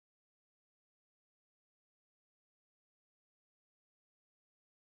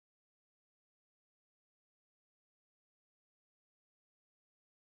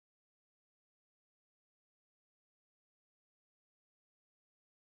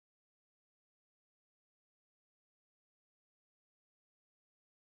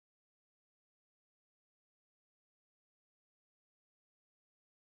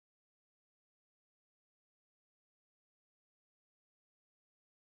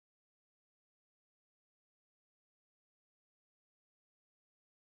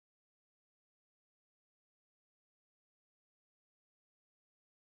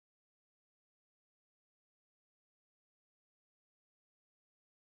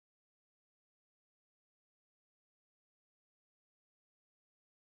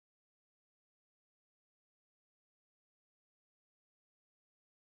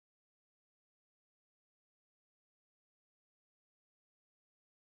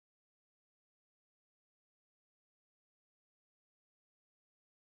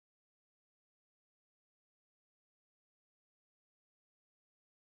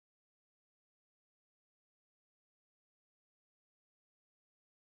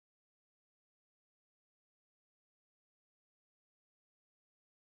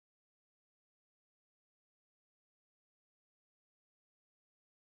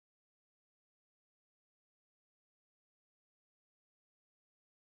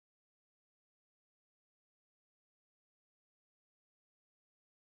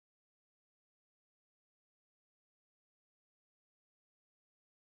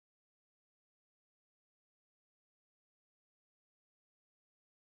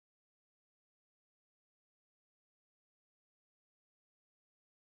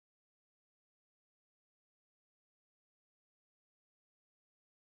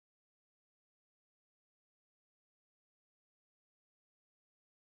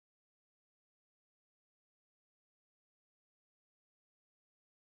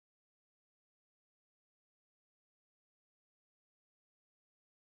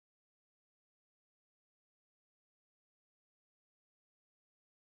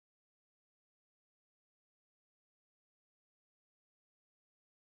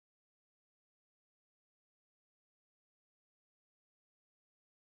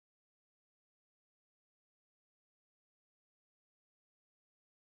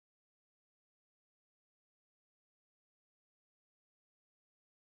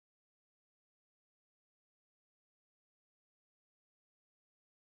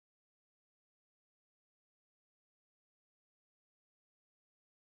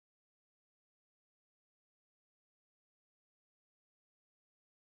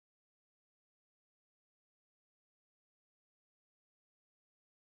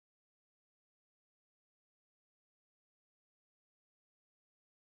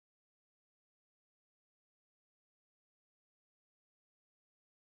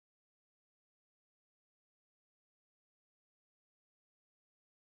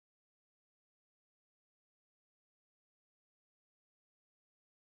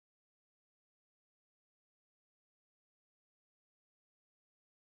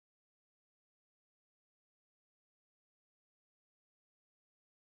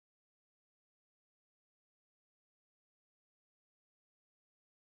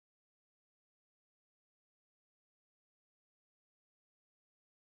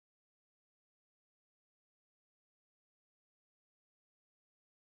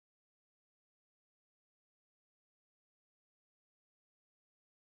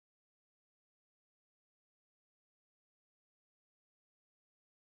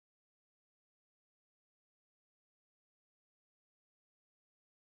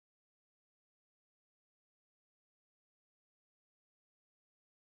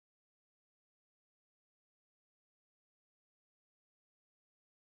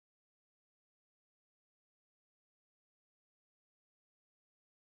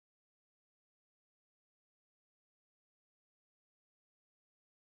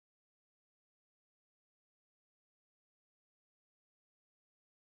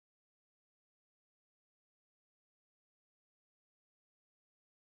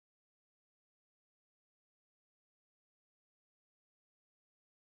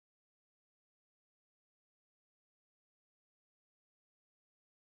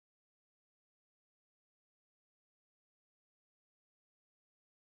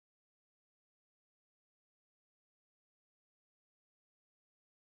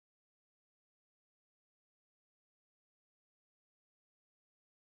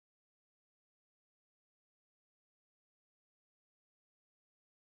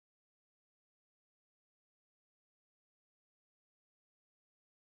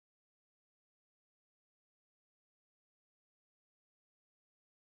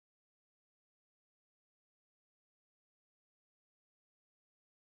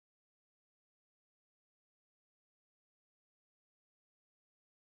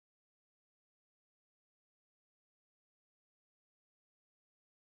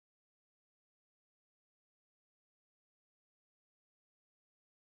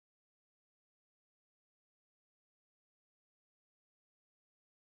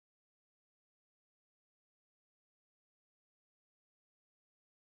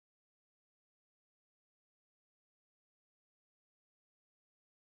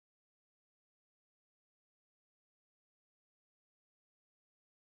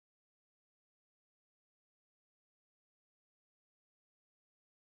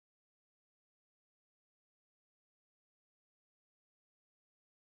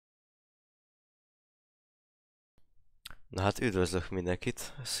Na hát üdvözlök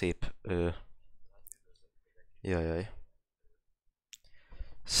mindenkit, szép, jajjaj,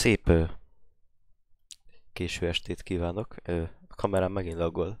 szép késő estét kívánok. A kamerám megint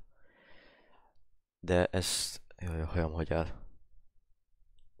laggol, de ezt, jaj, a hajam hogy áll.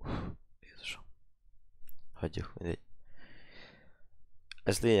 Jézusom, hagyjuk, mindegy.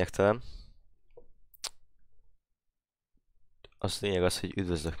 Ez lényegtelen. Az lényeg az, hogy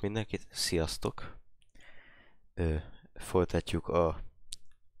üdvözlök mindenkit, sziasztok. Folytatjuk a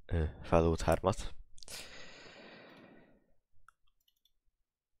Fallout 3-at.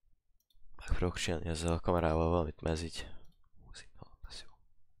 Megpróbálok csinálni ezzel a kamerával valamit, mert ez így... Ez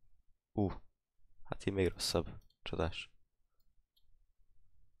jó. Hát így még rosszabb. Csodás.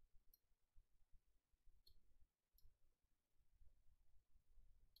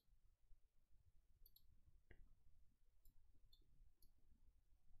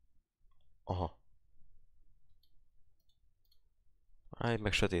 Aha. Áj,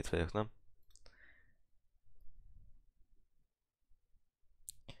 meg sötét vagyok, nem?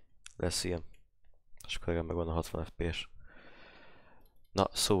 Lesz ilyen. És akkor legalább megvan a 60 FPS. Na,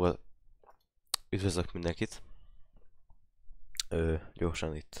 szóval üdvözlök mindenkit.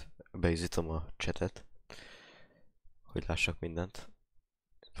 Gyorsan itt beizítom a chatet, hogy lássak mindent.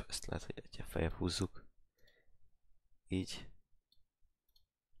 Ezt lehet, hogy egy feljebb húzzuk. Így.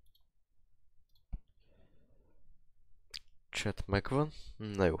 Chat megvan.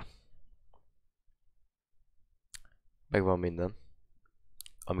 Na jó. Megvan minden,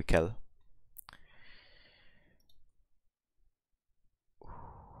 ami kell.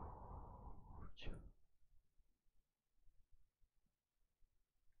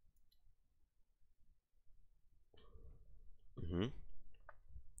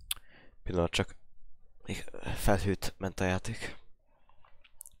 Pillanat csak. Még felhőt ment a játék.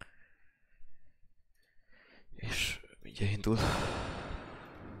 És mindjárt indul.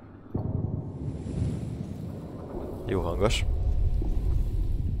 Jó hangos.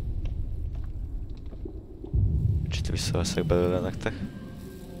 Kicsit visszaveszek belőle nektek.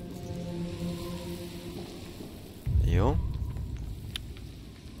 Jó.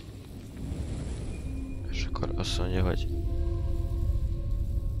 És akkor azt mondja, hogy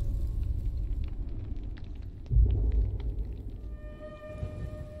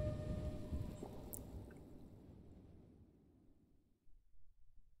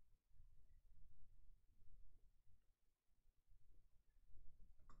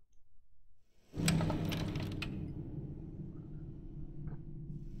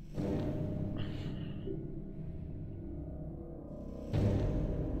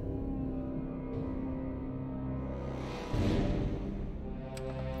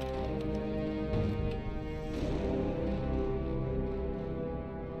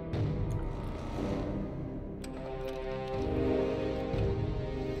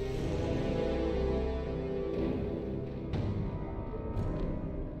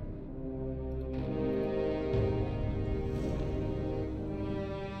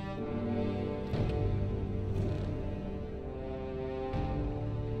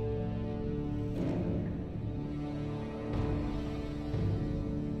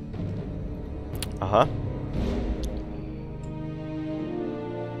aha.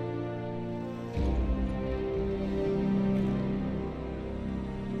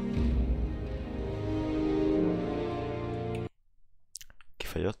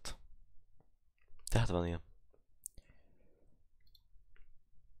 Kifagyott. Tehát van ilyen.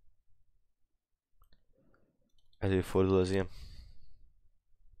 Előfordul az ilyen.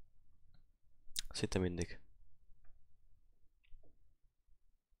 Szinte mindig.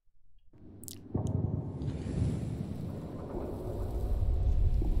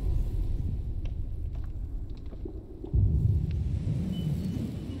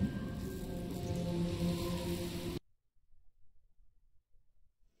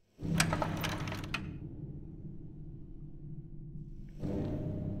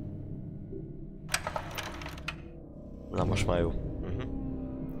 Na most már jó.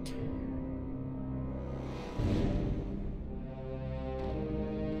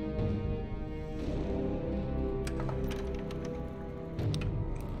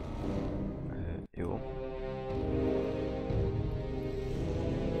 Jó.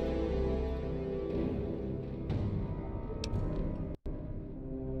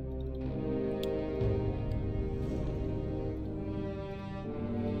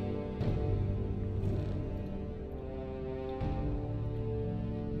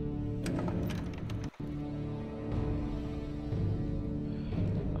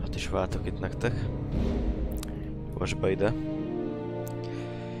 Is váltok itt nektek. Most be ide.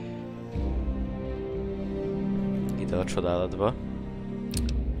 ide a csodálatba.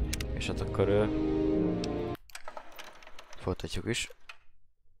 És hát akkor folytatjuk is.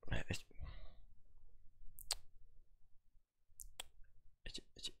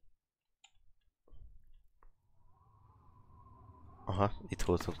 Aha, itt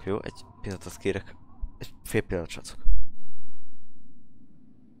voltunk, jó? Egy pillanatot kérek. Egy fél pillanat, srácok.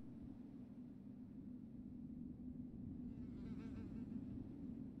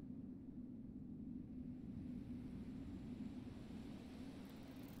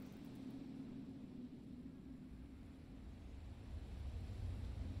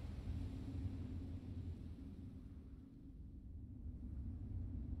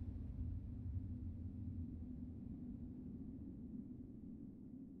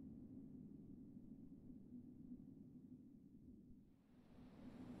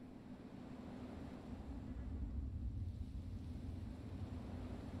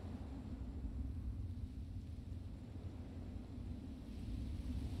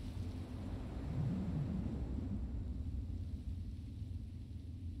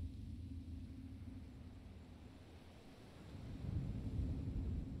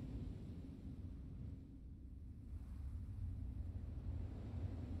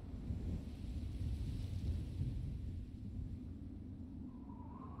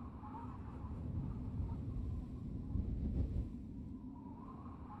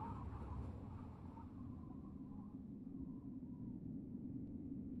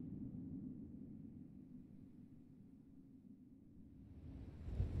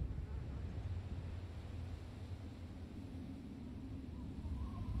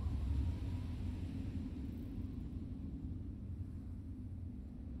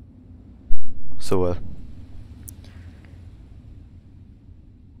 Szóval.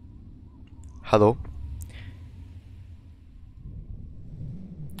 Hello.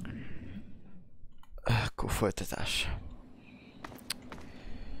 Akkor folytatás.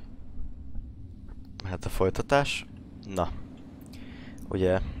 Hát a folytatás. Na.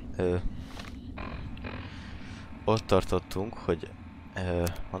 Ugye ott tartottunk, hogy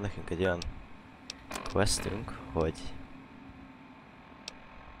van nekünk egy olyan questünk, hogy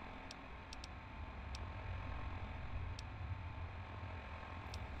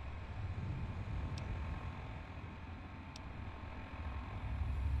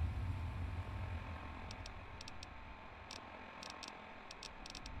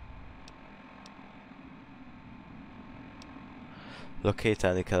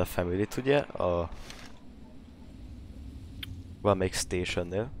locate-elni kell a family-t, ugye, a valamelyik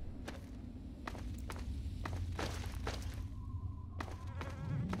stationnél.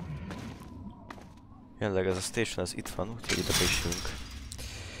 Jelenleg ez a station, ez itt van, úgyhogy ide be is jövünk.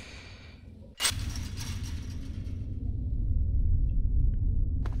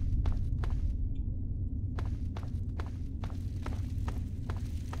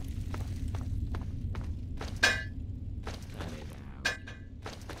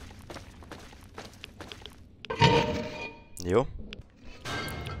 Jó.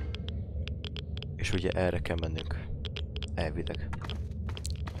 És ugye erre kell mennünk. Elvileg.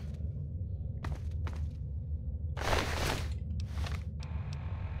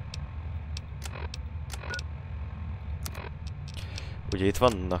 Ugye itt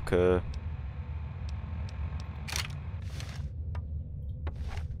vannak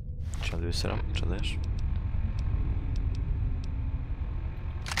csendőszerem, csodás.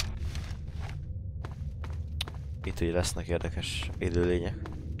 Itt ugye lesznek érdekes élőlények.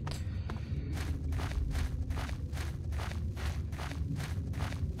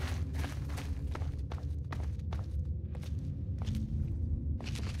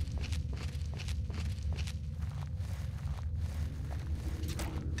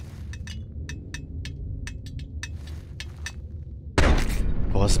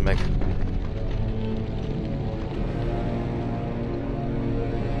 Bazd meg!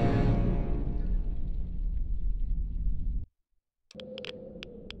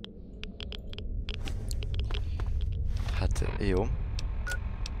 Hát jó.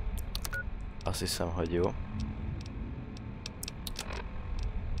 Azt hiszem, hogy jó.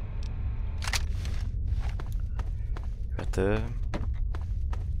 Hát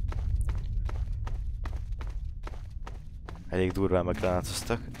elég durván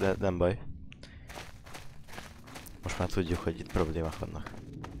megránátoztak, de nem baj. Most már tudjuk, hogy itt problémák vannak.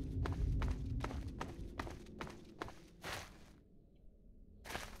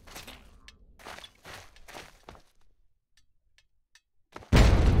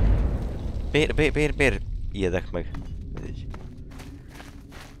 Miért ijedek meg? Így.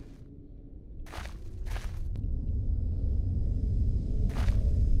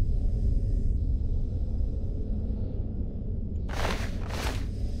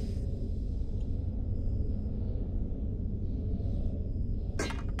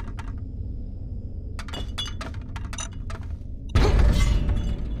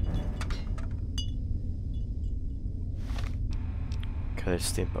 Kell egy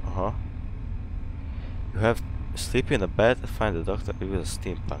steampunk. Aha. You have sleep in a bed, find the doctor, use a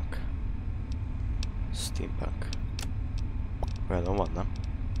steampunk. Steampunk. Olyan van, nem?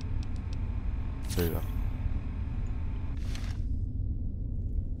 Bőven.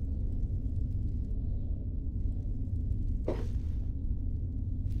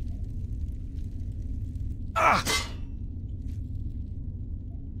 Ah!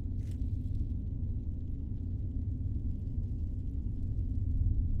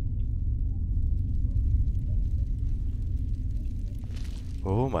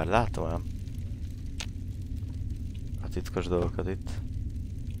 Ó, már látom ám a titkos dolgokat itt.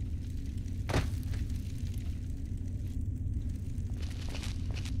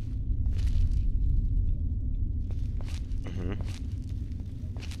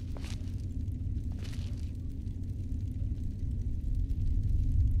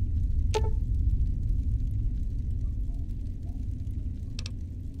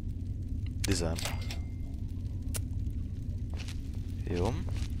 Design. Jó.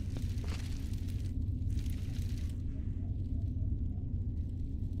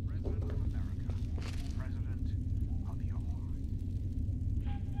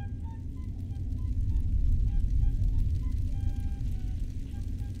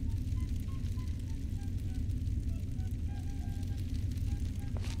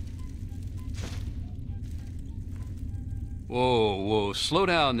 Whoa, whoa, slow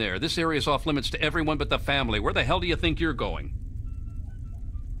down there. This area's off limits to everyone but the family. Where the hell do you think you're going?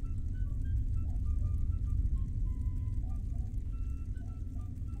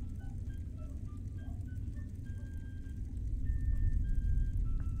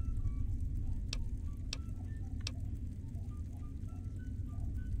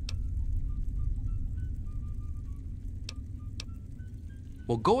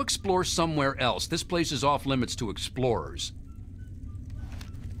 Well, go explore somewhere else. This place is off limits to explorers.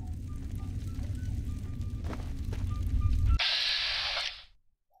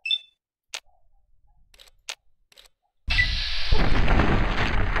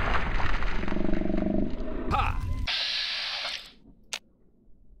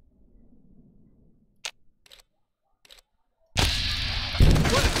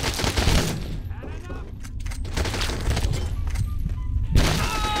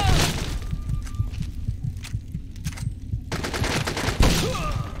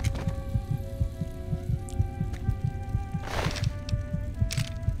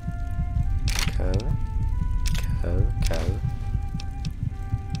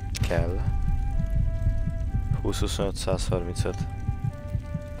 Kell. 20-25, 135.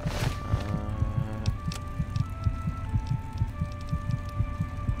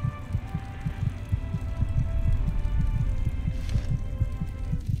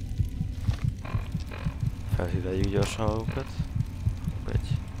 Felhíveljük gyorsan magunkat.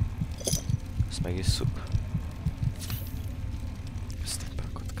 Egy. Ezt megisszuk.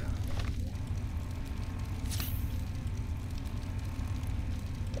 Steampunkot kell.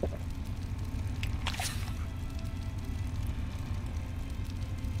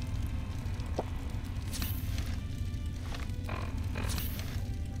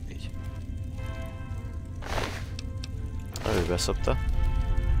 Így. Ő beszopta.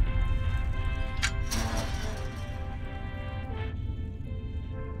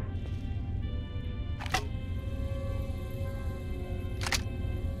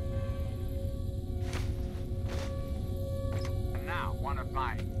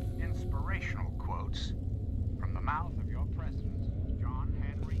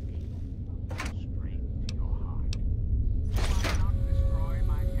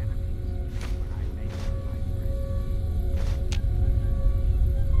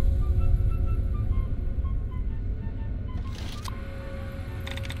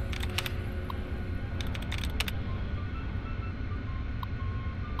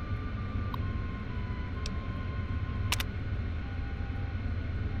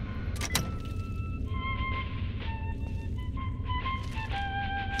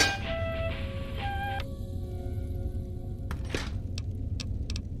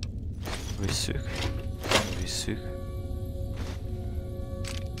 Visszük. Visszük.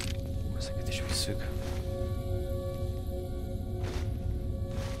 Ezeket is visszük.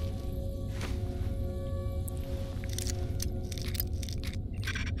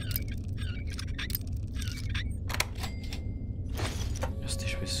 Ezt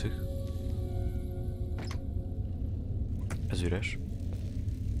is visszük. Ez üres.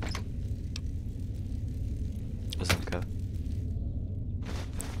 Ez nem kell.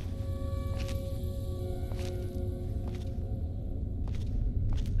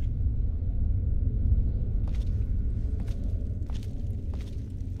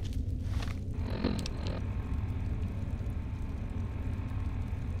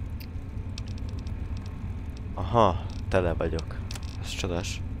 Aha, tele vagyok. Ez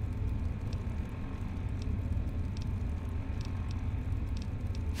csodás.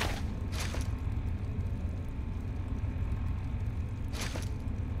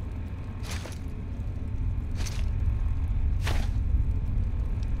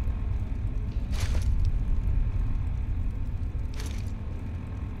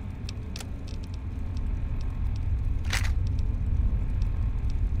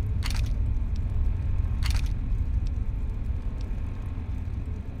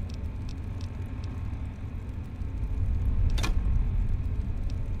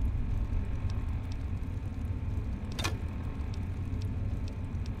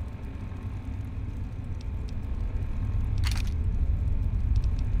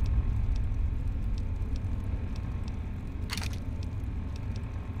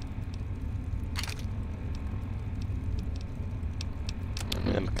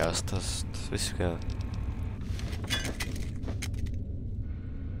 Nem kell azt visszük el.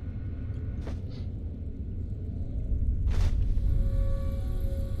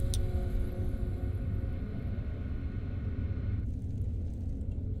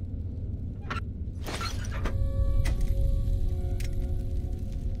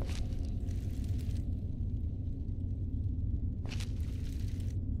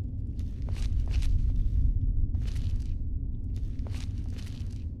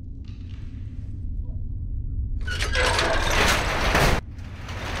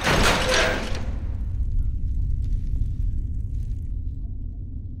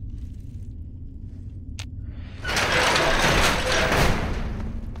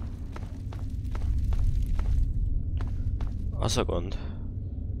 Az a gond.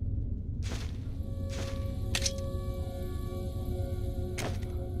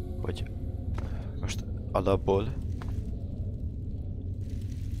 Hogy most alapból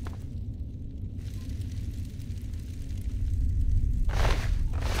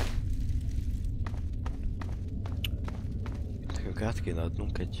nekünk át kéne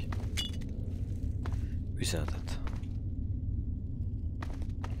adnunk egy üzenetet.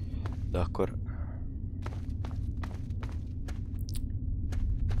 De akkor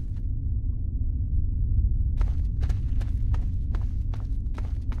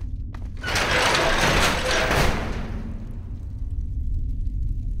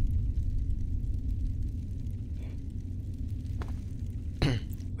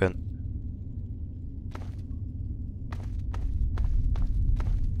olyan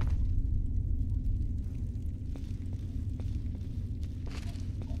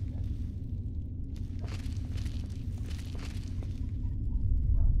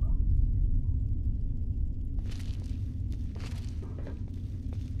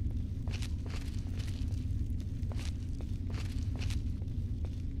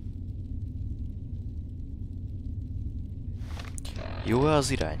jó-e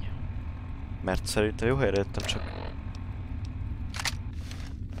az irány? Mert szerintem jó helyre jöttem, csak...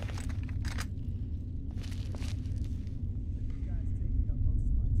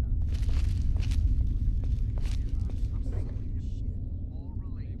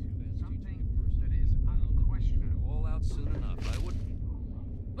 All out soon enough. I would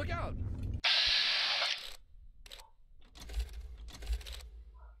look out.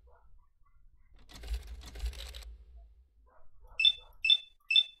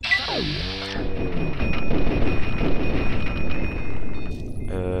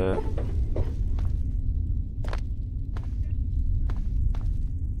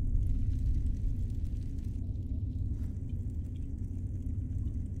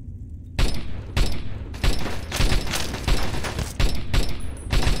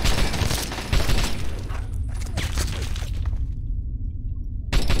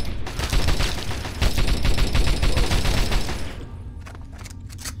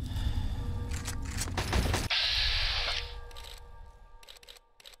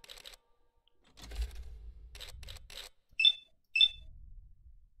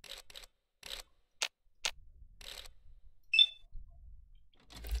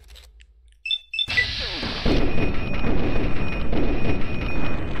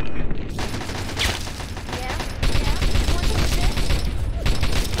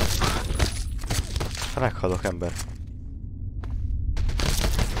 Meghalok, ember.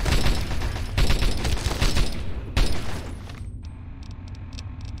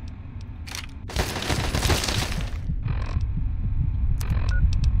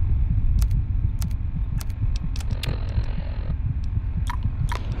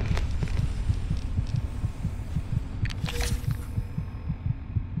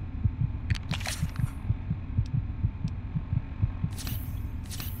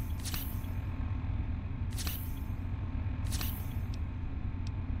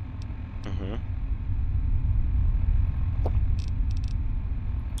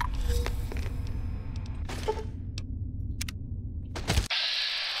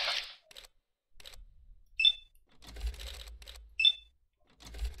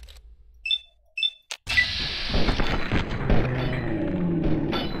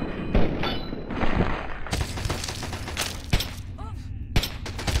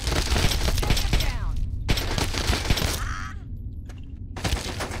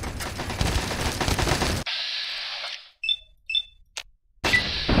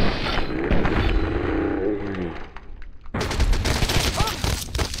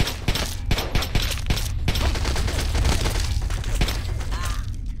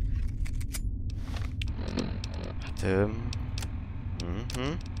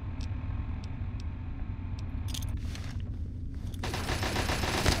 Mhm.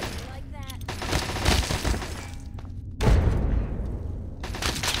 Like that.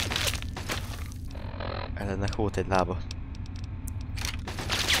 Ellennek volt egy lába.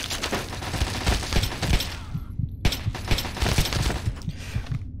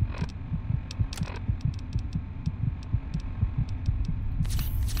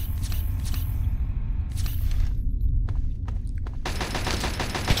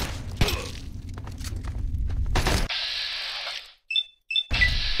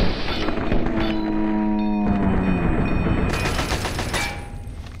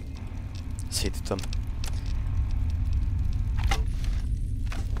 Szétütöm.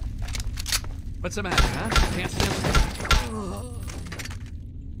 What's the matter, huh? Can't stand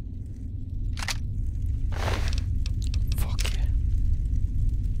Fuck yeah.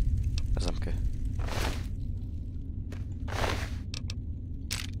 Ez nem kell.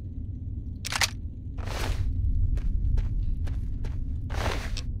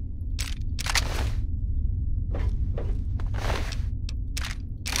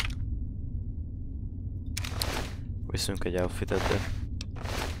 Viszünk egy outfitet, de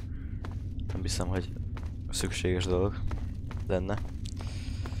nem hiszem, hogy szükséges dolog lenne.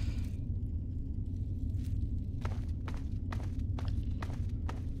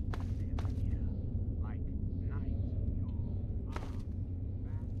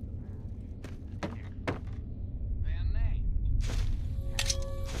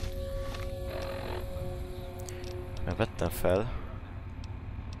 Mert vettem fel.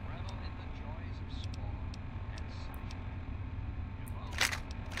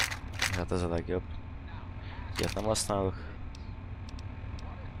 Hát ez a legjobb. Ilyet nem használok.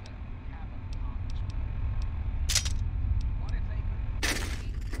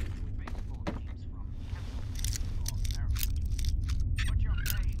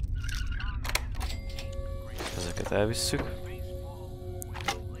 Ezeket elvisszük.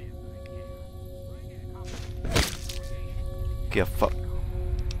 Ki a fa...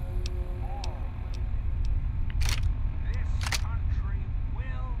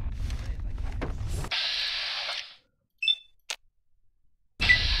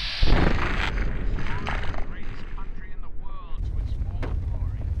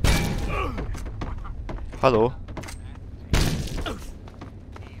 Halló?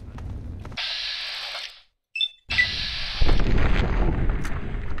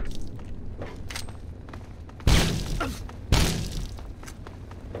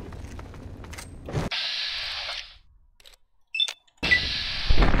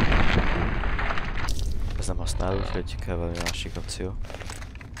 Ez nem használ, úgyhogy kell valami másik opció.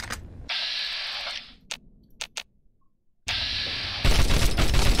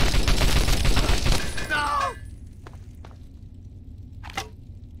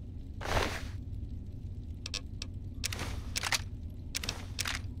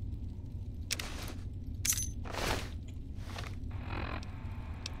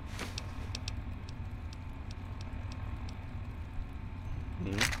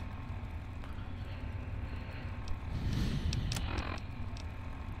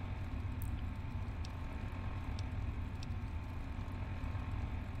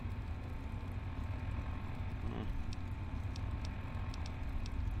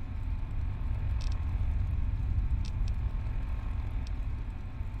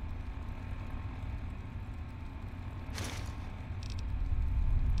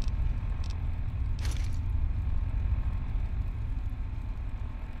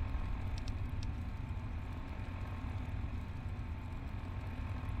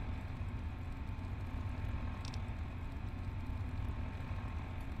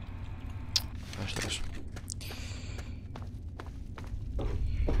 Mestes.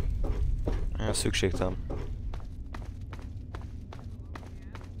 Szükségtelen.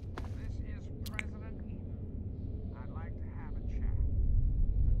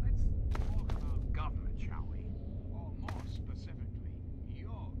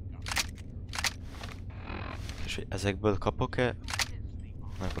 És hogy ezekből kapok-e?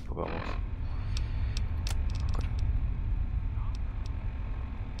 Nem kapok amúgy.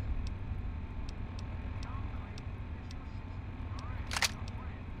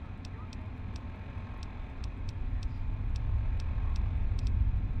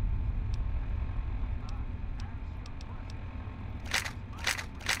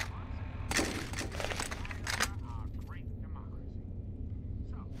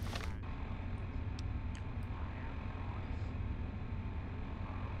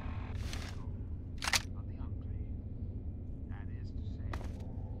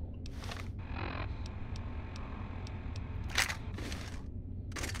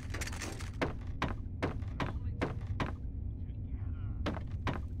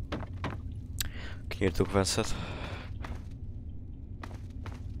 Írtuk Vance-et.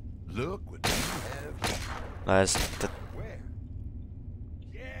 Look what you have. Na ez... Where?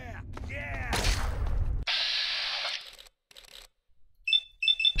 Yeah, yeah.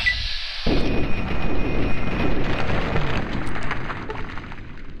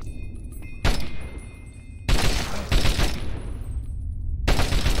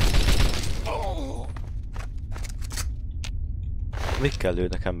 Mit kell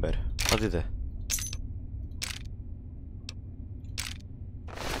lőnek, ember? Add ide.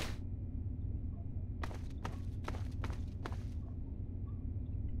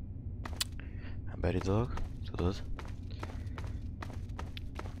 Emberi dolog, tudod?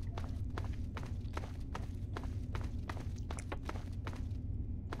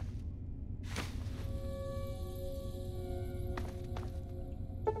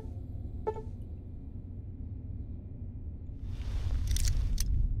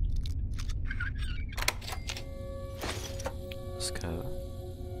 Ez kell.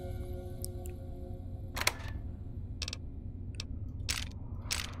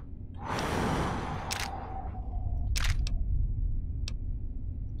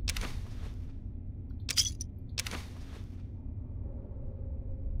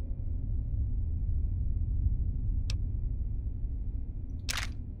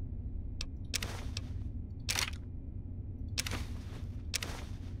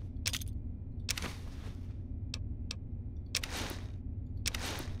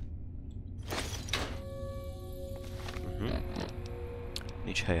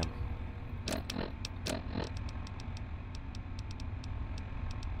 Nincs helyem.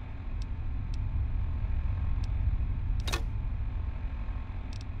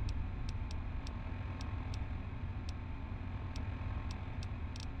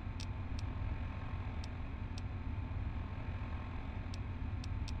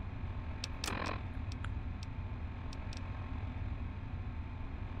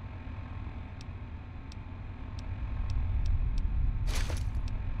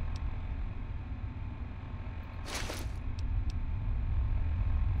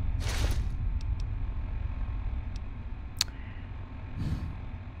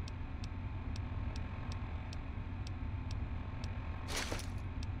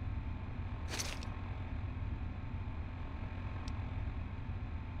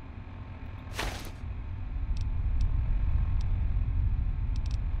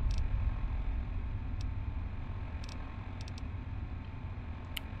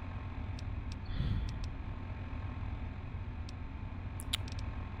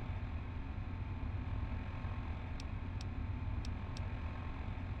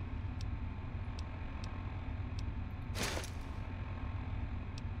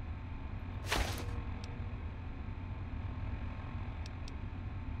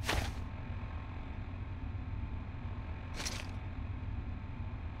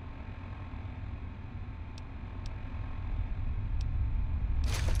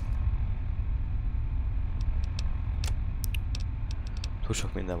 Túl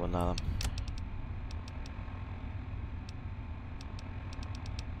sok minden van nálam.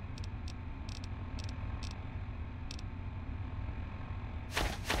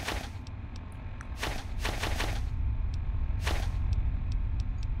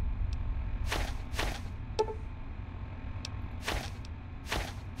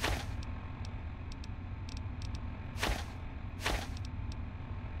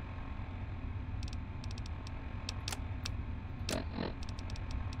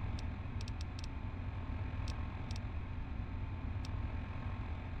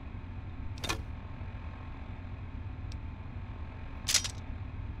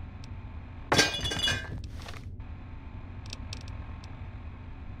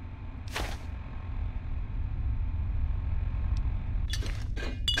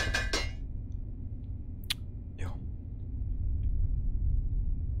 Jó.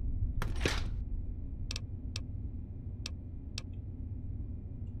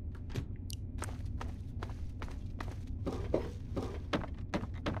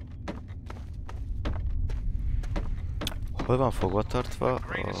 Hol van fogva tartva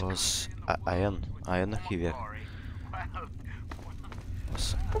az Ian? Iannak hívják?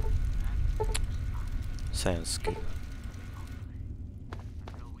 Az... Science key.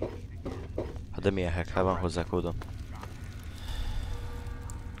 Hát de milyen hack van hozzá kódom?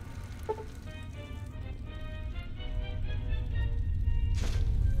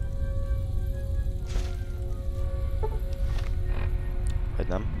 Vagy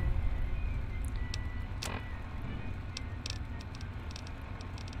nem?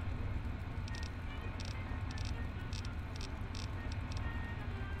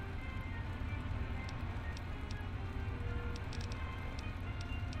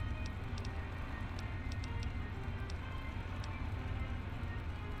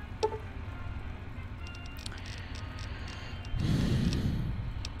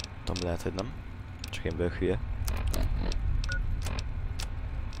 Nem lehet, hogy nem. Csak én vagyok hülye.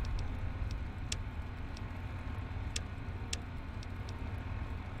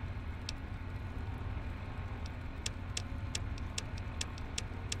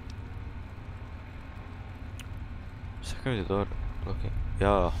 Security door looking.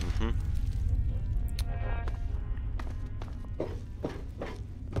 Ja,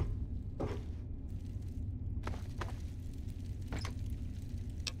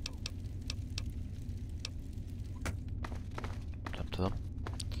 Nem tudom.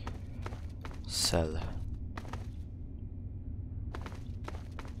 Cell.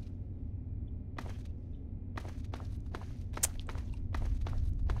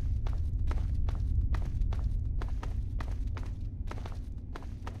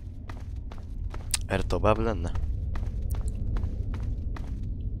 Erre tovább lenne?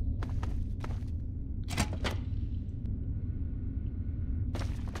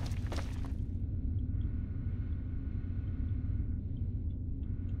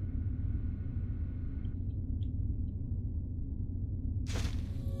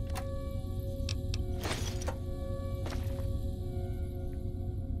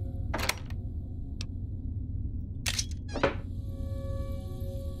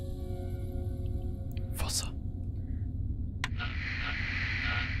 Fasza.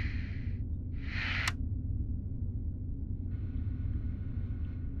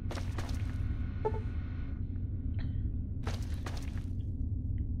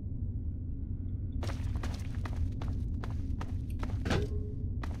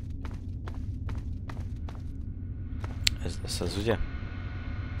 Ez lesz az, ugye?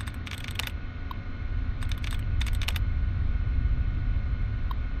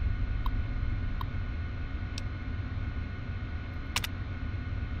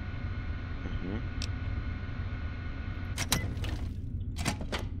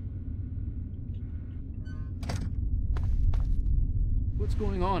 What's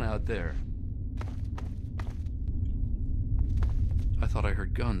going on out there? I thought I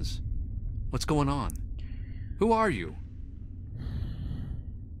heard guns. What's going on? Who are you?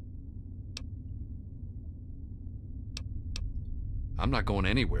 I'm not going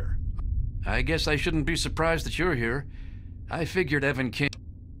anywhere. I guess I shouldn't be surprised that you're here. I figured Evan King...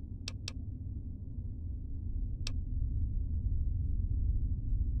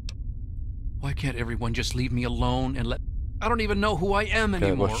 Why can't everyone just leave me alone and let... I don't even know who I am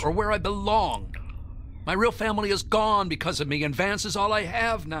anymore or where I belong. My real family is gone because of me, and Vance is all I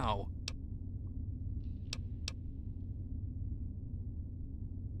have now.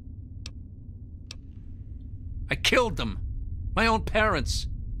 I killed them. My own parents.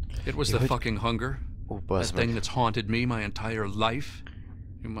 It was the fucking hunger. That thing that's haunted me my entire life.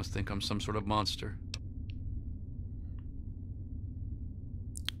 You must think I'm some sort of monster.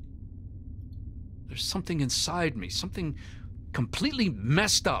 There's something inside me, something completely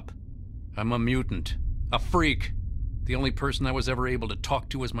messed up. I'm a mutant, a freak. The only person I was ever able to talk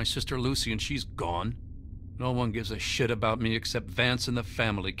to was my sister Lucy, and she's gone. No one gives a shit about me except Vance and the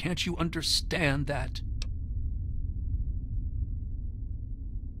family. Can't you understand that?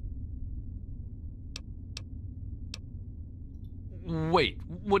 Wait,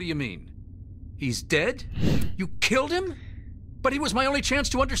 what do you mean? He's dead? You killed him? But he was my only chance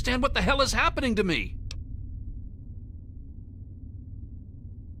to understand what the hell is happening to me.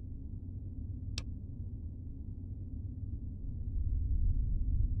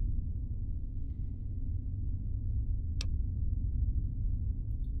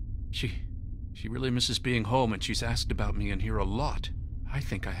 She really misses being home, and she's asked about me in here a lot. I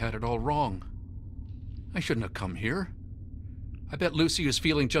think I had it all wrong. I shouldn't have come here. I bet Lucy is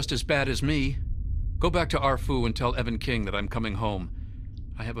feeling just as bad as me. Go back to Arfu and tell Evan King that I'm coming home.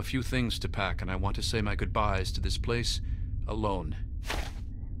 I have a few things to pack, and I want to say my goodbyes to this place alone.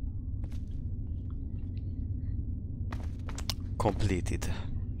 Completed.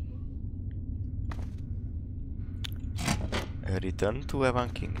 Return to Evan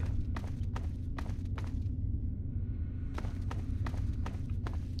King.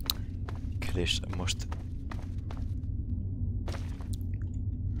 És most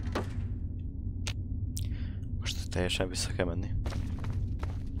teljesen vissza kell menni.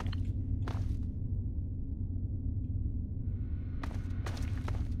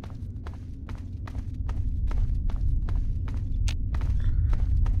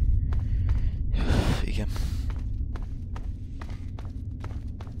 Igen.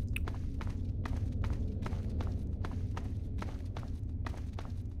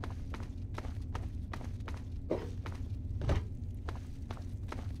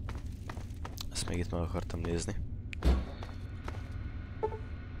 Ezt még itt meg akartam nézni.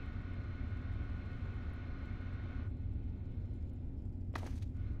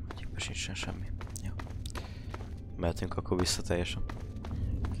 Nincsen semmi. Jó. Mehetünk akkor vissza teljesen.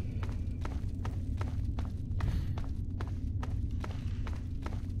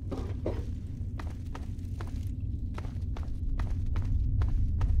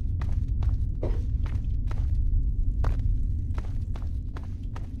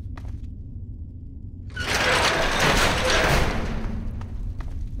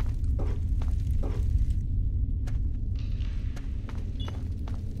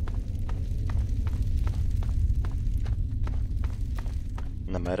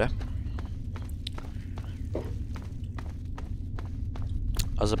 Nem erre.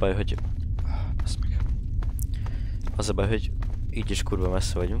 Az a baj, hogy... Basz meg. Az a baj, hogy így is kurva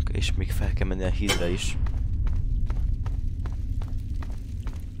messze vagyunk, és még fel kell menni a hídre is.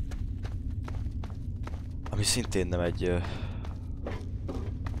 Ami szintén nem egy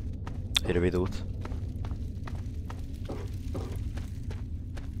rövid út.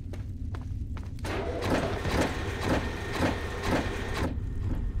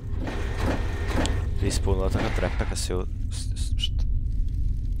 Respawnoltak a trappek, ezt jól...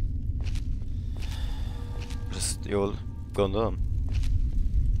 Ezt jól gondolom?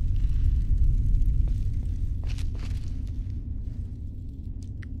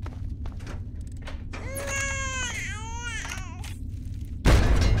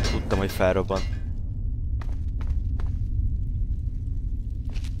 Tudtam, hogy felrobban.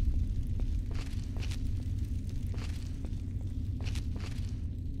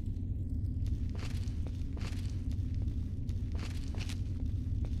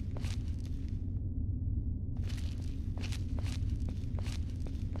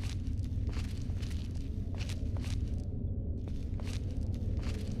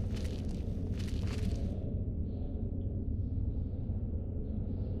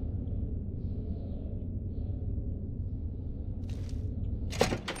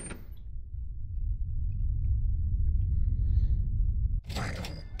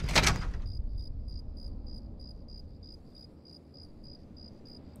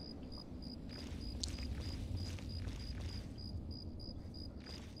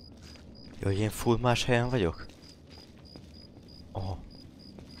 Jó, hogy én full más helyen vagyok? Oh.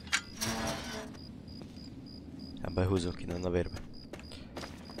 Ebben húzzuk innen a vérbe.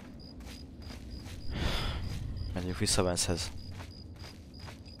 Menjünk vissza Vancehez.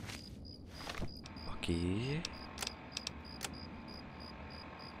 Aki...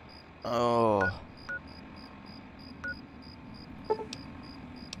 Oh.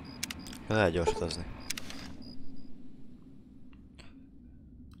 Lehet gyorsítozni.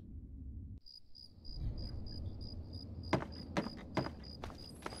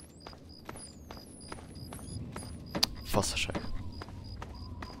 Faszaság.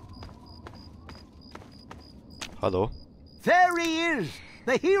 Hello? There he is,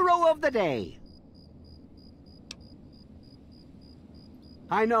 the hero of the day.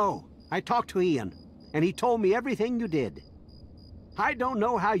 I know. I talked to Ian, and he told me everything you did. I don't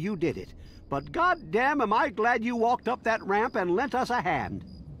know how you did it, but goddamn am I glad you walked up that ramp and lent us a hand.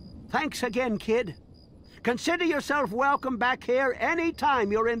 Thanks again, kid. Consider yourself welcome back here any time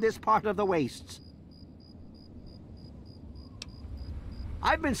you're in this part of the wastes.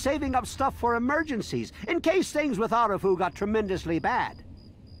 I've been saving up stuff for emergencies, in case things with Arafu got tremendously bad.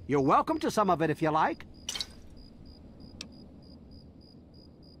 You're welcome to some of it if you like.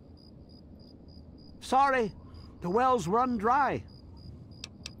 Sorry, the well's run dry.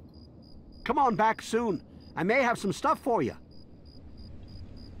 Come on back soon. I may have some stuff for you.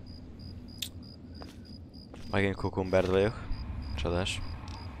 Megint kukumbert vagyok. Csodás.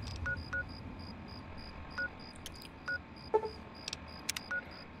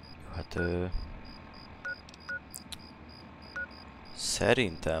 Hát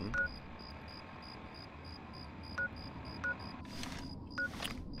szerintem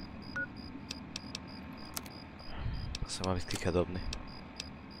azt hiszem, amit ki kell dobni.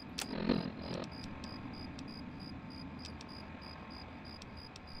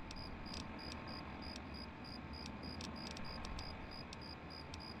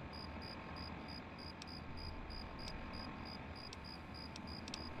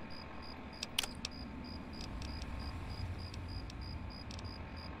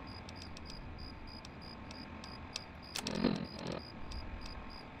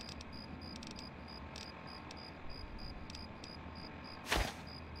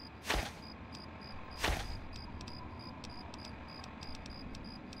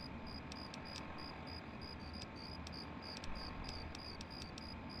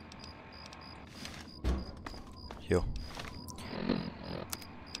 Jó.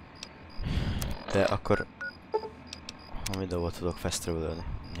 De akkor... Ha mindenhol tudok fast travel-ölni.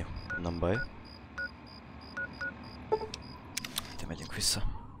 Jó, Nem baj. Te megyünk vissza.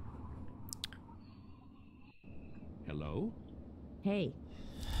 Hello? Hey.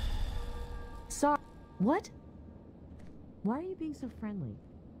 Sorry. What? Why are you being so friendly?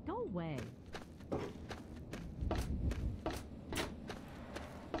 Go away.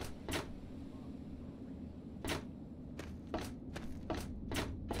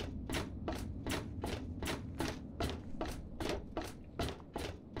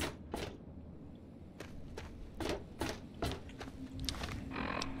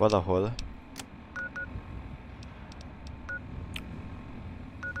 Valahol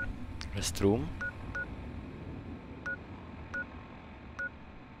restroom.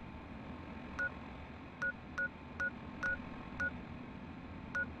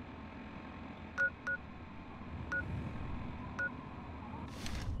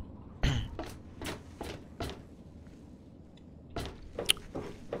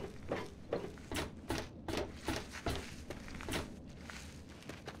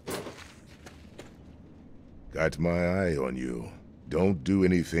 Got my eye on you. Don't do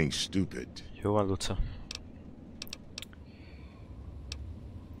anything stupid. Jó van, Luca.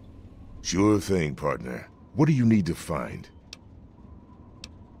 Sure thing, partner. What do you need to find?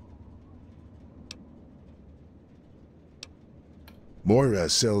 Moira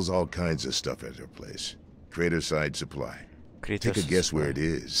sells all kinds of stuff at her place. Craterside Supply. Take a guess where it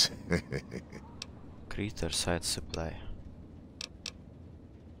is. Craterside Supply.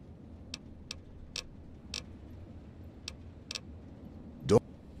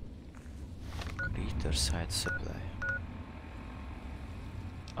 Craterside Supply.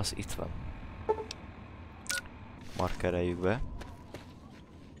 Az itt van. Markereljük be.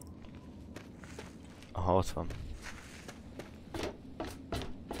 Aha, ott van.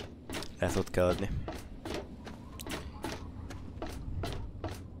 Ezt ott kell adni.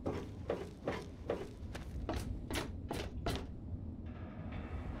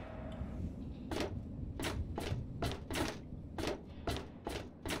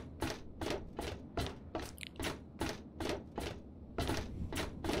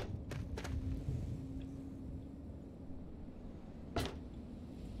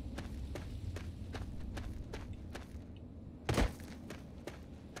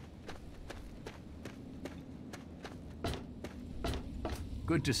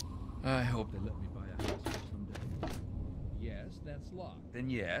 Good to I hope they let me buy a house here someday. Yes, that's locked. Then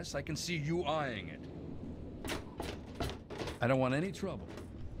yes, I can see you eyeing it. I don't want any trouble.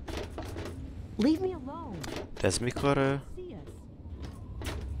 Leave me alone. De ez mikor... See us.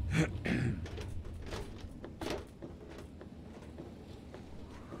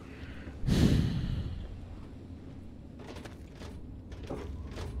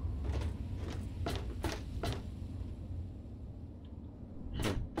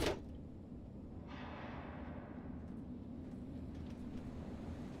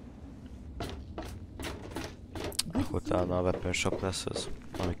 Akkor talán a weapon shop lesz az,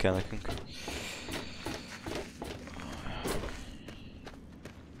 ami kell nekünk.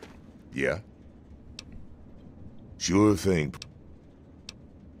 Yeah? Sure thing.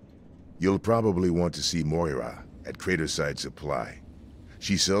 You'll probably want to see Moira at Craterside Supply.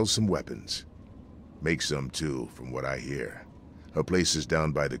 She sells some weapons. Makes some too, from what I hear. Her place is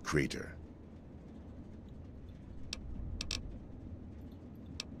down by the crater.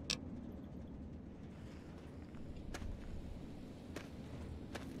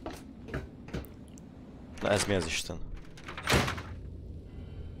 Na ez mi az Isten?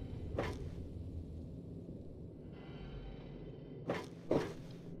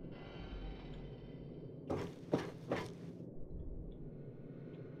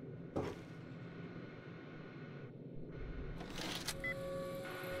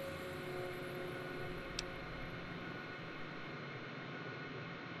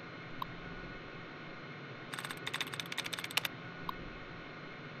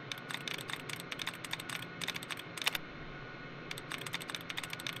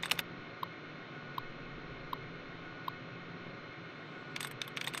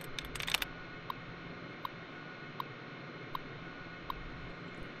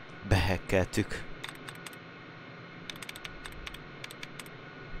 Behekkeltük.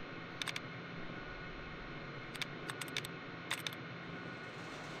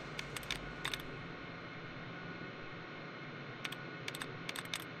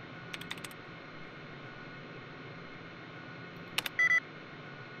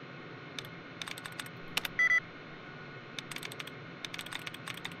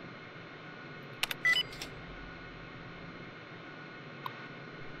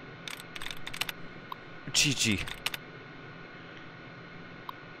 GG.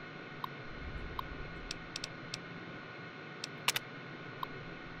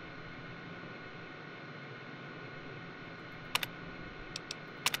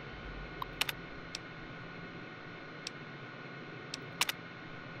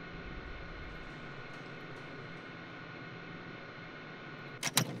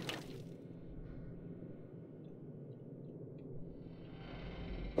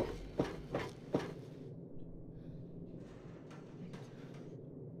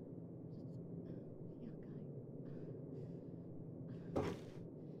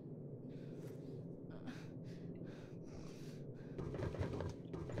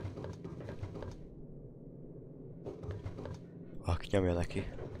 Nyomja neki.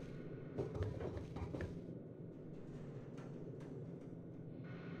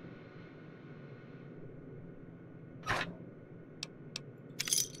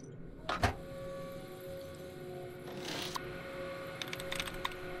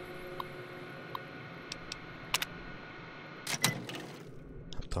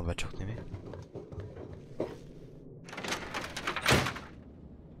 Nem tudom becsukni mi.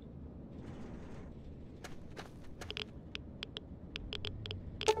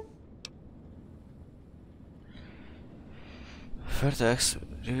 Vertex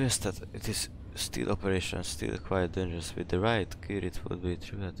reveals that it is still operation, still quite dangerous. With the right gear it would be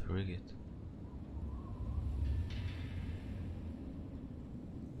trivial to rig it.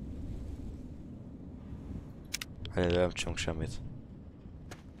 Egyelőre nem csinálunk semmit.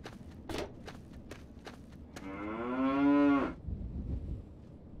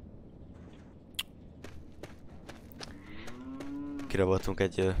 Kiraboltunk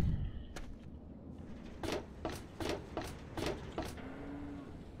egy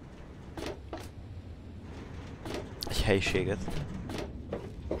helyiséget.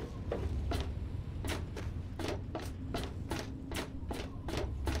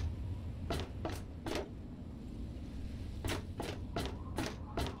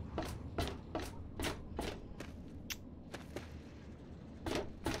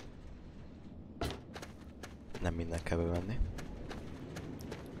 Nem minden kell bevenni.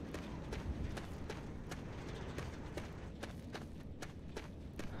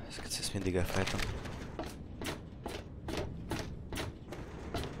 Ezt mindig elfelejtem.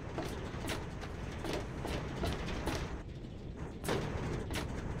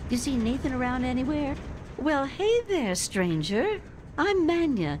 You see Nathan around anywhere? Well, hey there, stranger. I'm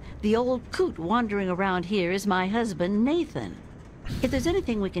Manya. The old coot wandering around here is my husband, Nathan. If there's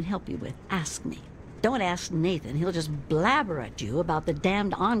anything we can help you with, ask me. Don't ask Nathan. He'll just blabber at you about the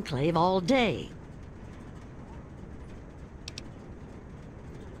damned Enclave all day.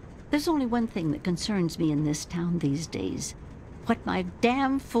 There's only one thing that concerns me in this town these days. What my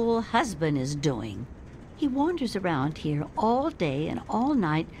damn fool husband is doing. He wanders around here all day and all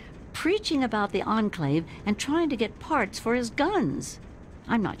night, preaching about the Enclave and trying to get parts for his guns.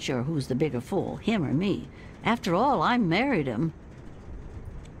 I'm not sure who's the bigger fool, him or me. After all, I married him.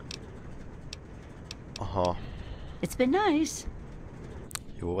 Aha. It's been nice.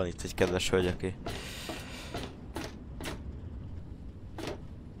 Jó, van itt egy kedves hölgy, aki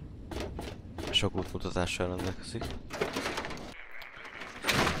sok útmutatással rendelkezik.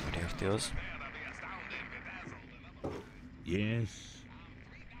 Érti az. Yes.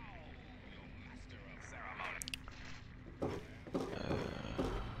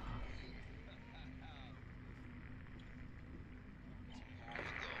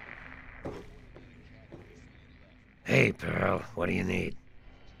 Hey, Pearl, what do you need?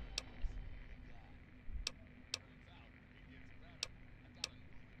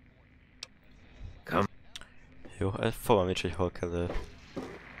 Come. Jó, fogalmam nincs, hogy hol kell.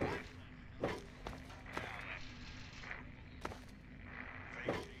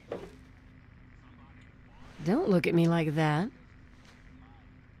 Don't look at me like that.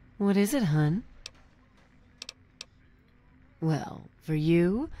 What is it, hun? Well, for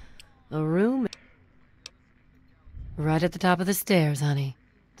you, a room right at the top of the stairs, honey.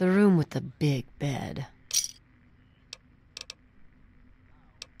 The room with the big bed.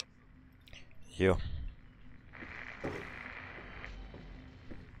 Jó.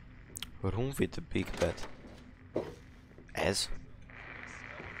 Room with the big bed. Ez?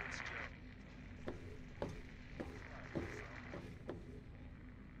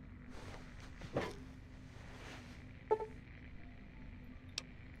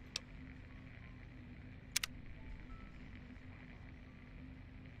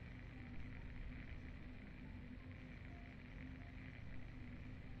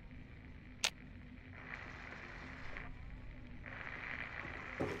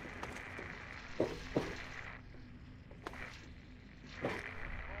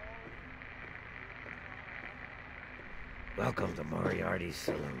 Welcome to Moriarty's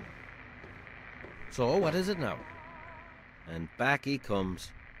saloon. So, what is it now? And back he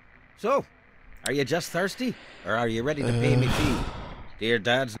comes. So, are you just thirsty? Or are you ready to pay me fee? Dear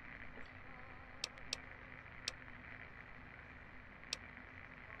Dad's...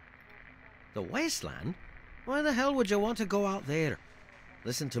 The wasteland? Why the hell would you want to go out there?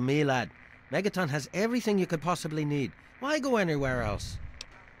 Listen to me, lad. Megaton has everything you could possibly need. Why go anywhere else?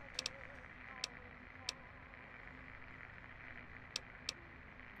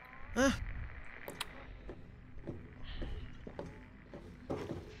 Huh?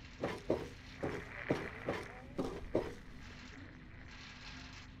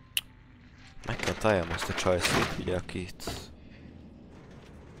 találjam azt a csajszét, ugye, akit...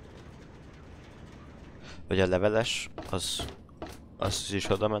 Vagy a leveles, az is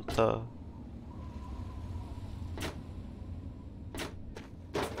oda ment a...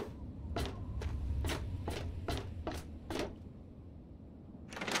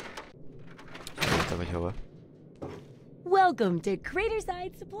 Te vagy hova? Welcome to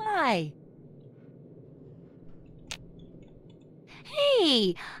Craterside Supply.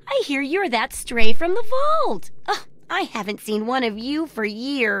 Hey, I hear you're that stray from the vault. I haven't seen one of you for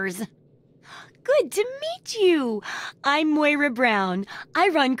years. Good to meet you. I'm Moira Brown. I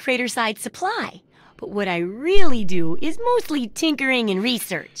run Craterside Supply. But what I really do is mostly tinkering and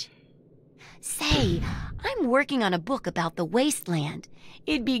research. Say, I'm working on a book about the wasteland.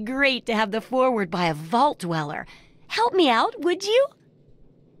 It'd be great to have the foreword by a vault dweller. Help me out, would you?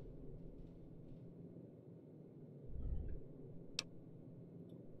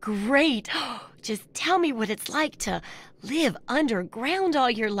 Great. Just tell me what it's like to live underground all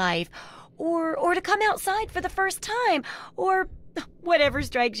your life, or to come outside for the first time, or whatever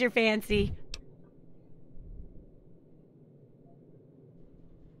strikes your fancy.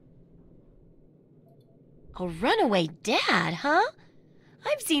 A runaway dad, huh?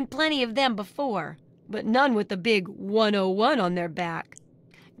 I've seen plenty of them before, but none with the big 101 on their back.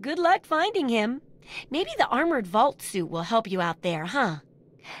 Good luck finding him. Maybe the armored vault suit will help you out there, huh?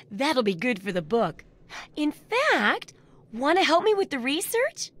 That'll be good for the book. In fact, want to help me with the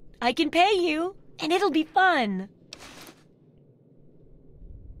research? I can pay you, and it'll be fun.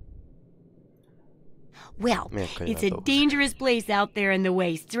 Well, it's a dangerous place out there in the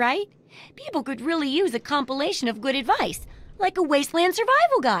wastes, right? People could really use a compilation of good advice, like a wasteland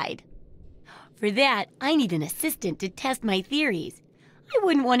survival guide. For that, I need an assistant to test my theories. I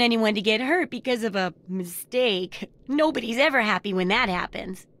wouldn't want anyone to get hurt because of a mistake. Nobody's ever happy when that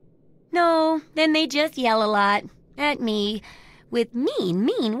happens. No, then they just yell a lot at me with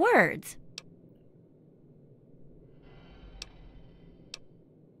mean words.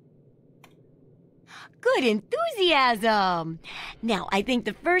 Good enthusiasm! Now, I think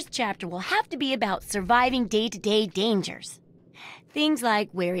the first chapter will have to be about surviving day-to-day dangers. Things like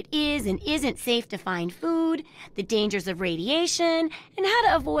where it is and isn't safe to find food, the dangers of radiation, and how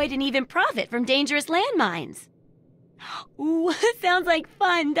to avoid and even profit from dangerous landmines. Ooh, sounds like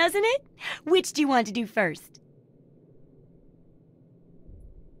fun, doesn't it? Which do you want to do first?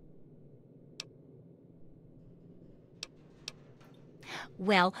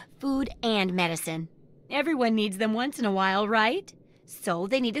 Well, food and medicine. Everyone needs them once in a while, right? So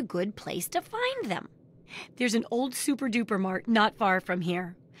they need a good place to find them. There's an old super-duper mart not far from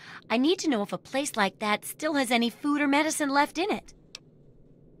here. I need to know if a place like that still has any food or medicine left in it.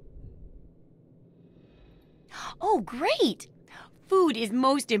 Oh, great! Food is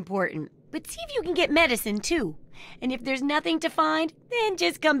most important, but see if you can get medicine, too. And if there's nothing to find, then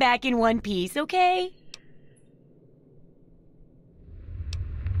just come back in one piece, okay?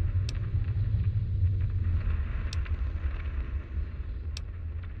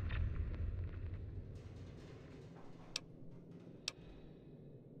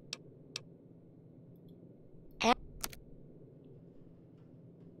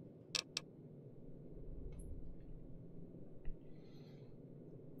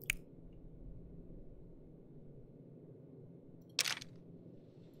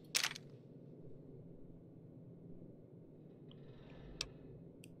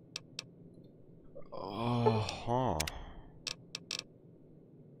 Aha.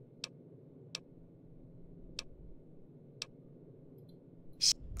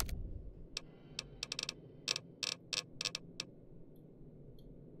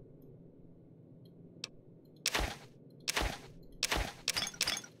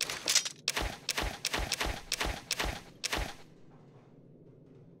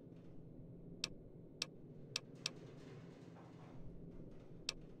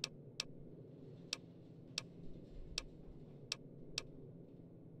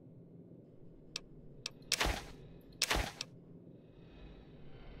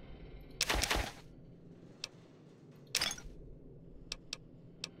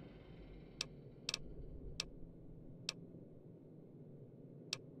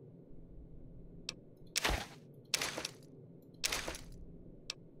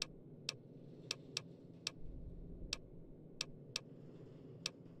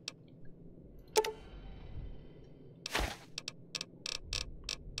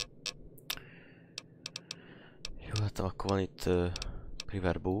 Jó, hát akkor van itt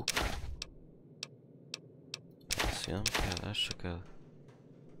River Book. Ez nem kell, ez se kell.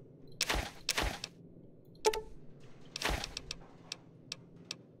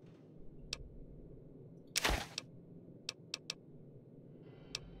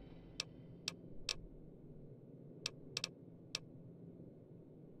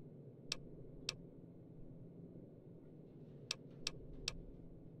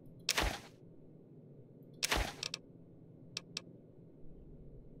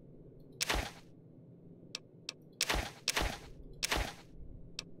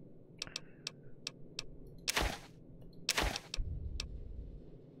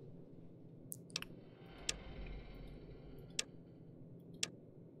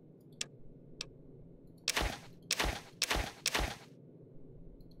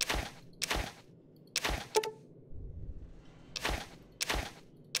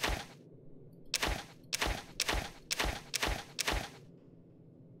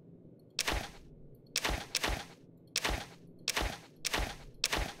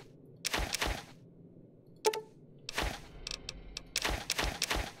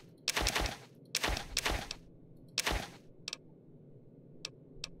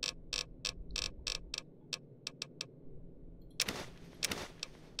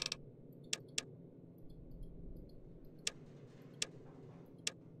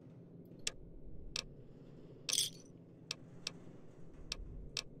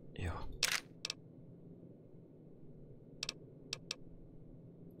 Jó.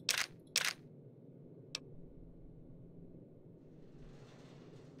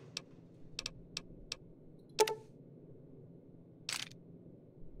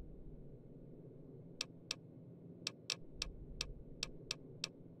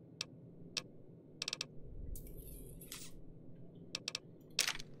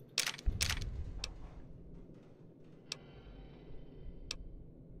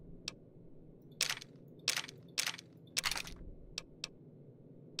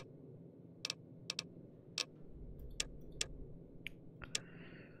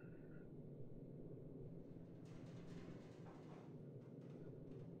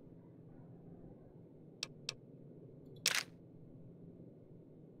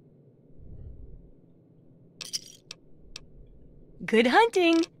 Good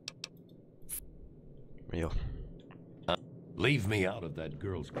hunting! Jó. Leave me out of that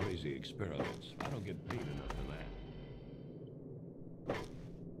girl's crazy experiments. I don't get paid enough for that.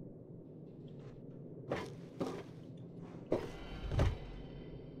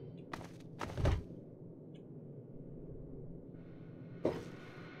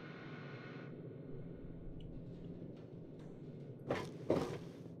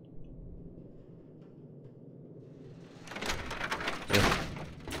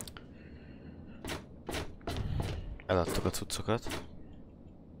 Eladtuk a cuccokat.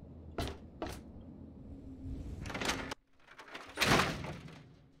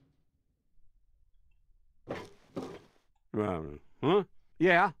 Huh?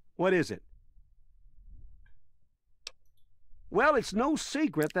 Yeah, what is it? Well, it's no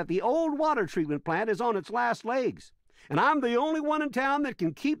secret that the old water treatment plant is on its last legs, and I'm the only one in town that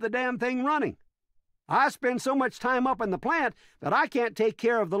can keep the damn thing running. I spend so much time up in the plant that I can't take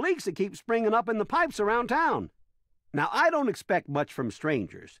care of the leaks that keep springing up in the pipes around town. Now, I don't expect much from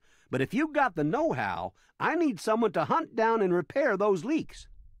strangers, but if you've got the know-how, I need someone to hunt down and repair those leaks.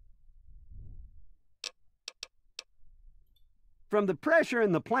 From the pressure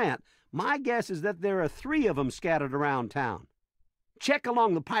in the plant, my guess is that there are 3 of them scattered around town. Check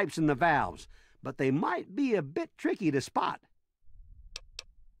along the pipes and the valves, but they might be a bit tricky to spot.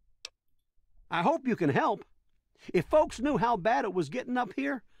 I hope you can help. If folks knew how bad it was getting up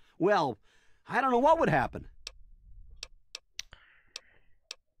here, well, I don't know what would happen.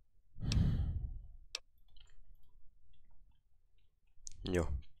 Jó.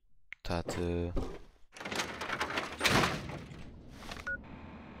 Tehát...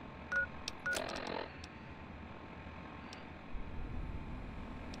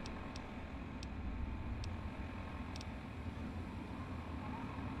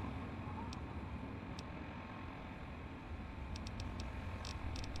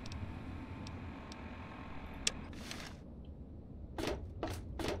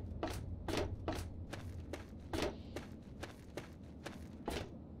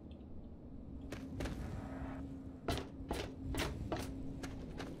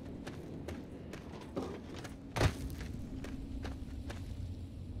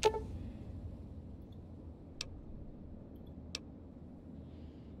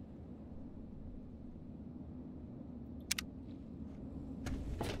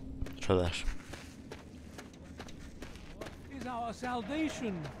 Csodás. Is our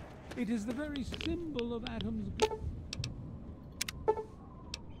salvation. It is the very symbol of Adam's glory.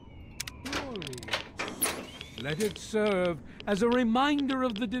 Let it serve as a reminder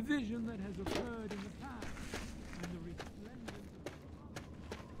of the division that has occurred in the past and the resplendence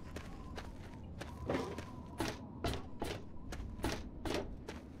of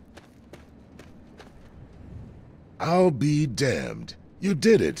I'll be damned. You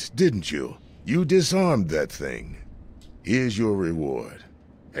did it, didn't you? You disarmed that thing. Here's your reward.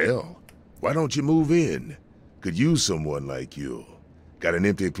 Hell, why don't you move in? Could use someone like you. Got an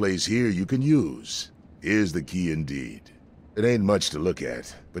empty place here you can use. Here's the key indeed. It ain't much to look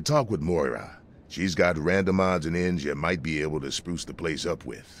at, but talk with Moira. She's got random odds and ends you might be able to spruce the place up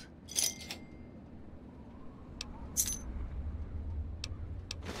with.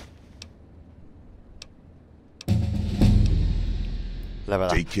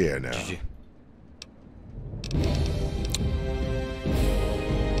 Take care now. GG.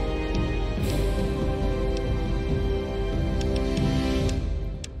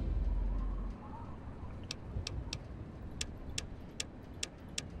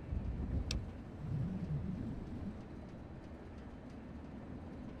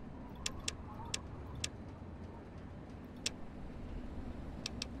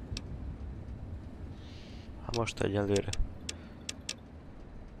 Most egyelőre.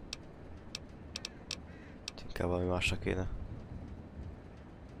 Inkább valami másra kéne.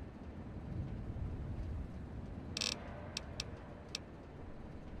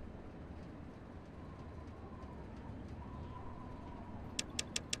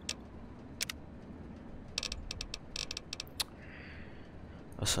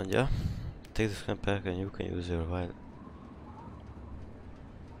 Azt mondja, take this camper and you can use your wild.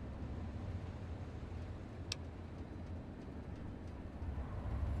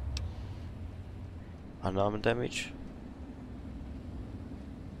 Unarmed damage.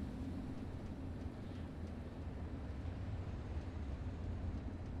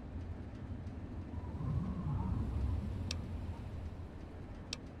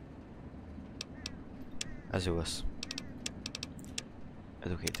 Ez jó lesz.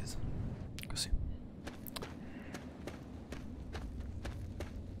 Educated. Köszi.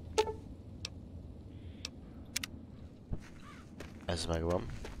 Ez megvan.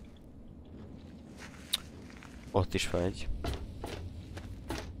 Ott is van egy.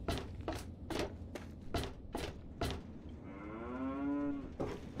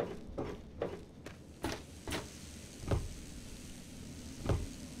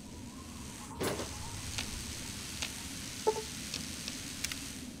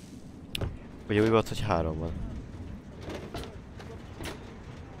 Ugye úgy volt, hogy 3 van.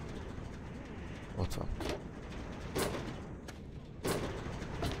 Ott van.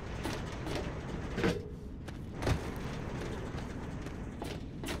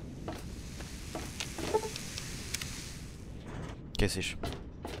 Kész is.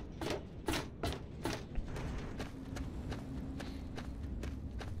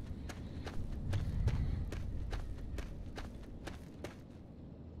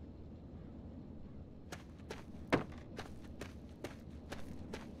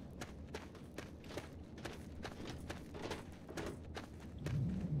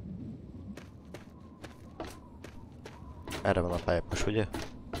 Erre van a pályapos, ugye?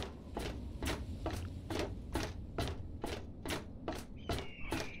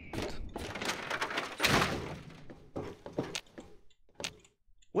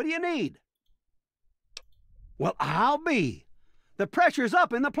 What do you need? Well, I'll be. The pressure's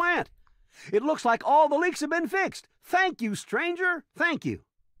up in the plant. It looks like all the leaks have been fixed. Thank you, stranger. Thank you.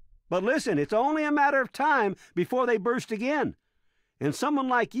 But listen, it's only a matter of time before they burst again. And someone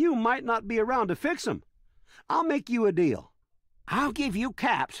like you might not be around to fix them. I'll make you a deal. I'll give you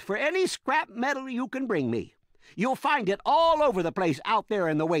caps for any scrap metal you can bring me. You'll find it all over the place out there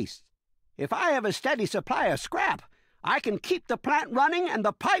in the wastes. If I have a steady supply of scrap, I can keep the plant running and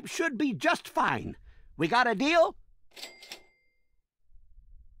the pipe should be just fine. We got a deal?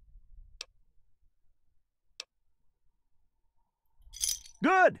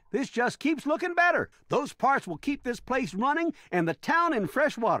 Good. This just keeps looking better. Those parts will keep this place running and the town in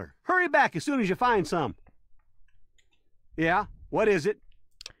fresh water. Hurry back as soon as you find some. Yeah? What is it?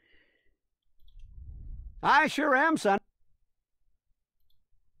 I sure am, son.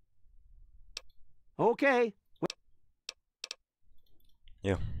 Okay.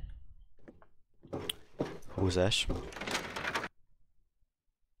 Jó. Húzás.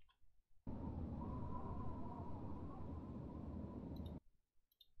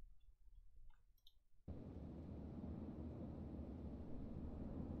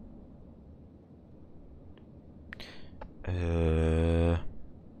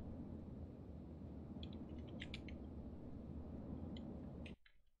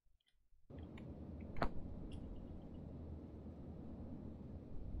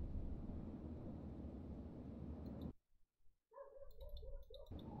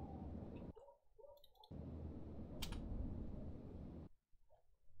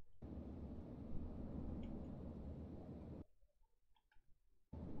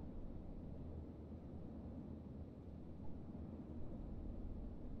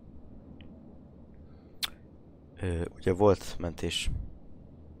 Ugye volt mentés.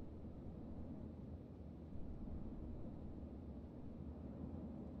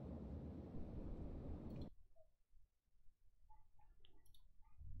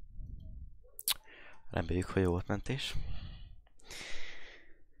 Reméljük, hogy jó volt mentés.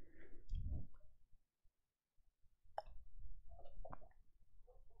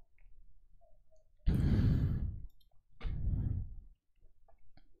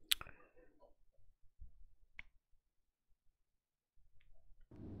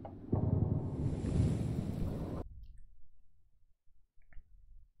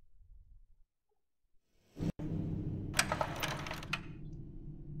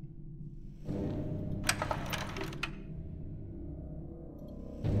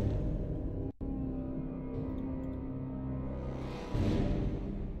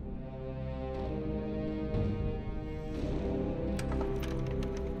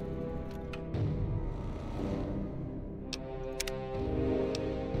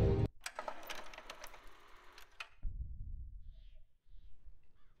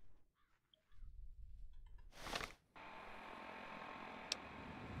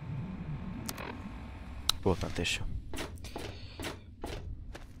 Volt mentés.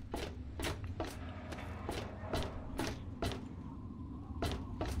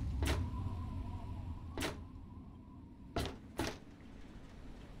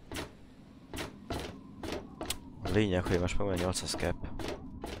 A lényeg, hogy most megvan 800 cap.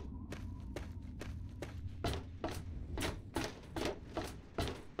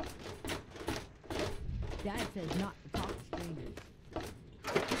 Dad says not to talk to strangers.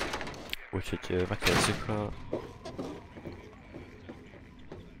 Úgyhogy megkérdezzük a...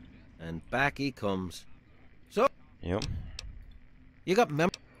 And back he comes. So, Jó. you got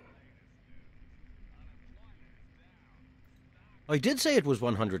I did say it was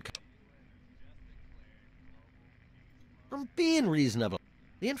 100. I'm being reasonable.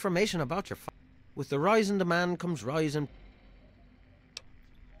 The information about your with the rise in demand comes rise in...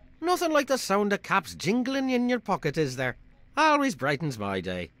 Nothing like the sound of caps jingling in your pocket, is there? Always brightens my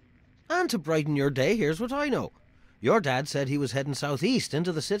day. And to brighten your day, here's what I know. Your dad said he was heading southeast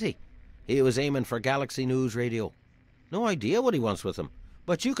into the city. He was aiming for Galaxy News Radio. No idea what he wants with him,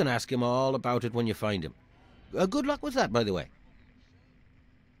 but you can ask him all about it when you find him. Good luck with that, by the way.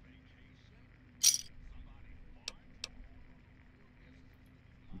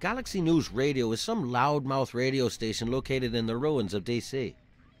 Galaxy News Radio is some loudmouth radio station located in the ruins of DC.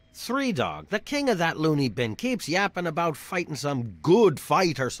 Three Dog, the king of that loony bin, keeps yapping about fighting some good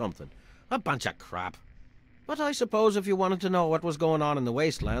fight or something. A bunch of crap. But I suppose if you wanted to know what was going on in the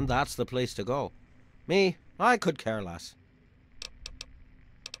wasteland, that's the place to go. Me, I could care less.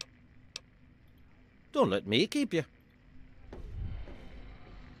 Don't let me keep you.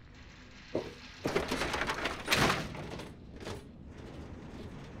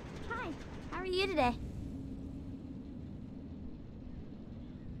 Hi, how are you today?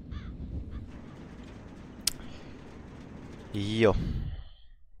 Jó.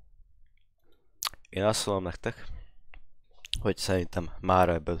 Én azt mondom nektek, hogy szerintem már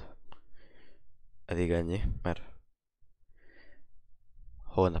ebből elég ennyi, mert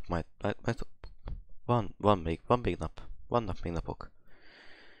holnap majd van még nap. Vannak még napok.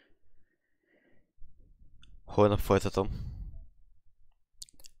 Holnap folytatom.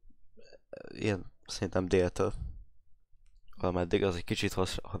 Ilyen szerintem déltől. Valameddig, az egy kicsit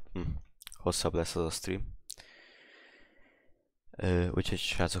hosszabb lesz az a stream. Úgyhogy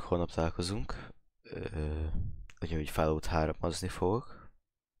srácok, holnap találkozunk. Úgyhogy Fallout 3-azni fogok.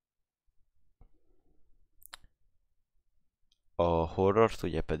 A horrort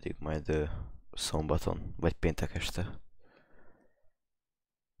ugye pedig majd szombaton, vagy péntek este.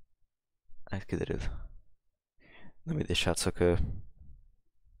 Hát kiderül. Nem mindegy, srácok.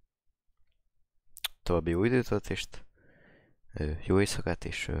 További jó időtöltést. Jó éjszakát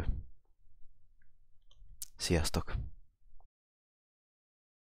és sziasztok!